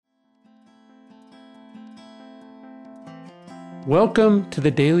Welcome to the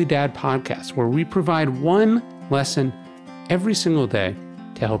Daily Dad Podcast, where we provide one lesson every single day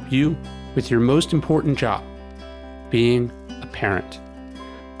to help you with your most important job, being a parent.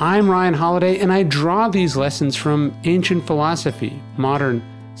 I'm Ryan Holiday, and I draw these lessons from ancient philosophy, modern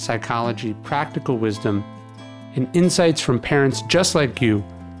psychology, practical wisdom, and insights from parents just like you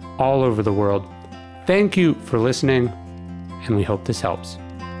all over the world. Thank you for listening, and we hope this helps.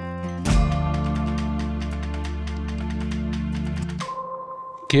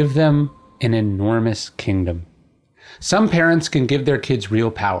 Give them an enormous kingdom. Some parents can give their kids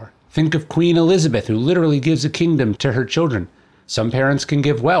real power. Think of Queen Elizabeth, who literally gives a kingdom to her children. Some parents can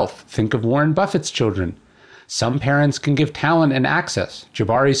give wealth. Think of Warren Buffett's children. Some parents can give talent and access.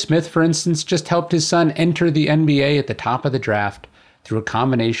 Jabari Smith, for instance, just helped his son enter the NBA at the top of the draft through a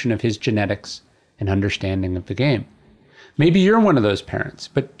combination of his genetics and understanding of the game. Maybe you're one of those parents,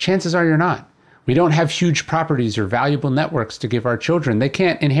 but chances are you're not. We don't have huge properties or valuable networks to give our children. They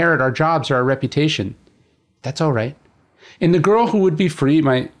can't inherit our jobs or our reputation. That's all right. In The Girl Who Would Be Free,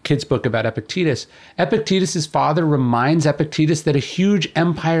 my kid's book about Epictetus, Epictetus' father reminds Epictetus that a huge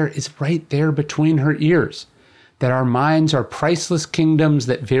empire is right there between her ears, that our minds are priceless kingdoms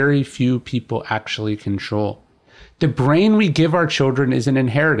that very few people actually control. The brain we give our children is an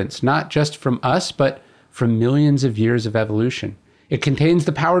inheritance, not just from us, but from millions of years of evolution. It contains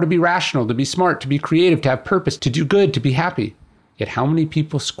the power to be rational, to be smart, to be creative, to have purpose, to do good, to be happy. Yet how many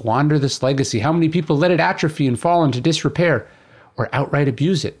people squander this legacy? How many people let it atrophy and fall into disrepair or outright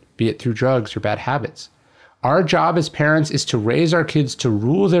abuse it, be it through drugs or bad habits? Our job as parents is to raise our kids to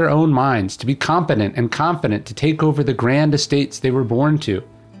rule their own minds, to be competent and confident, to take over the grand estates they were born to.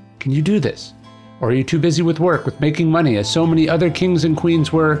 Can you do this? Or are you too busy with work, with making money, as so many other kings and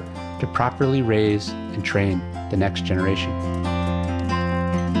queens were, to properly raise and train the next generation?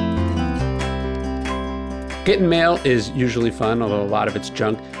 Getting mail is usually fun, although a lot of it's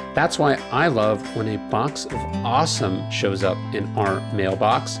junk. That's why I love when a box of awesome shows up in our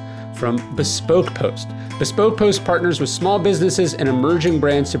mailbox from Bespoke Post. Bespoke Post partners with small businesses and emerging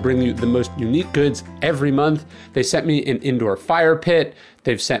brands to bring you the most unique goods every month. They sent me an indoor fire pit.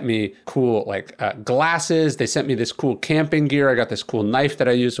 They've sent me cool glasses. They sent me this cool camping gear. I got this cool knife that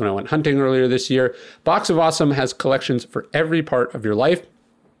I used when I went hunting earlier this year. Box of Awesome has collections for every part of your life.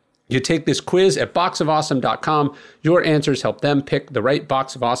 You take this quiz at boxofawesome.com. Your answers help them pick the right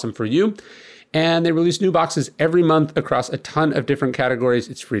box of awesome for you. And they release new boxes every month across a ton of different categories.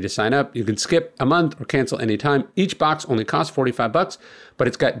 It's free to sign up. You can skip a month or cancel anytime. Each box only costs $45, but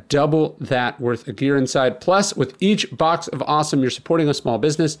it's got double that worth of gear inside. Plus, with each box of awesome, you're supporting a small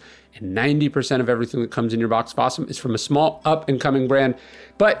business, and 90% of everything that comes in your box of awesome is from a small up-and-coming brand.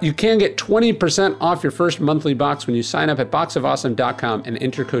 But you can get 20% off your first monthly box when you sign up at boxofawesome.com and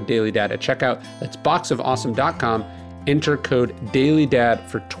enter code DailyDad at checkout. That's boxofawesome.com. Enter code DailyDad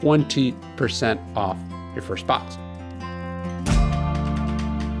for 20% off your first box.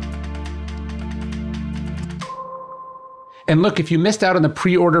 And look, if you missed out on the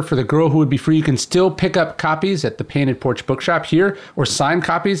pre-order for The Girl Who Would Be Free, you can still pick up copies at the Painted Porch Bookshop here or sign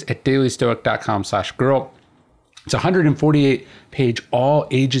copies at dailystoic.com/girl. It's a 148-page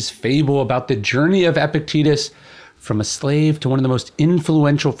all-ages fable about the journey of Epictetus from a slave to one of the most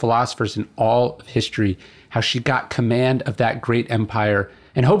influential philosophers in all of history, how she got command of that great empire,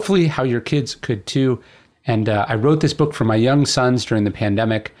 and hopefully how your kids could too. And I wrote this book for my young sons during the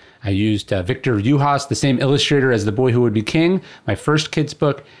pandemic. I used Victor Juhas, the same illustrator as The Boy Who Would Be King, my first kid's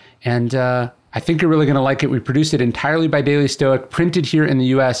book. And I think you're really going to like it. We produced it entirely by Daily Stoic, printed here in the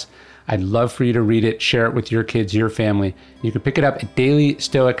US. I'd love for you to read it, share it with your kids, your family. You can pick it up at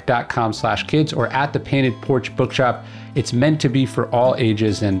dailystoic.com/kids or at the Painted Porch Bookshop. It's meant to be for all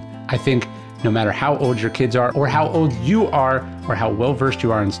ages. And I think no matter how old your kids are or how old you are or how well-versed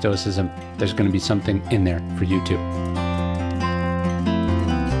you are in Stoicism, there's going to be something in there for you too.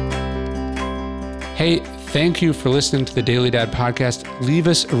 Hey, thank you for listening to the Daily Dad Podcast. Leave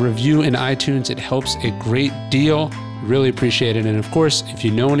us a review in iTunes. It helps a great deal. Really appreciate it. And of course, if you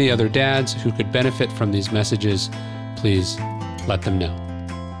know any other dads who could benefit from these messages, please let them know.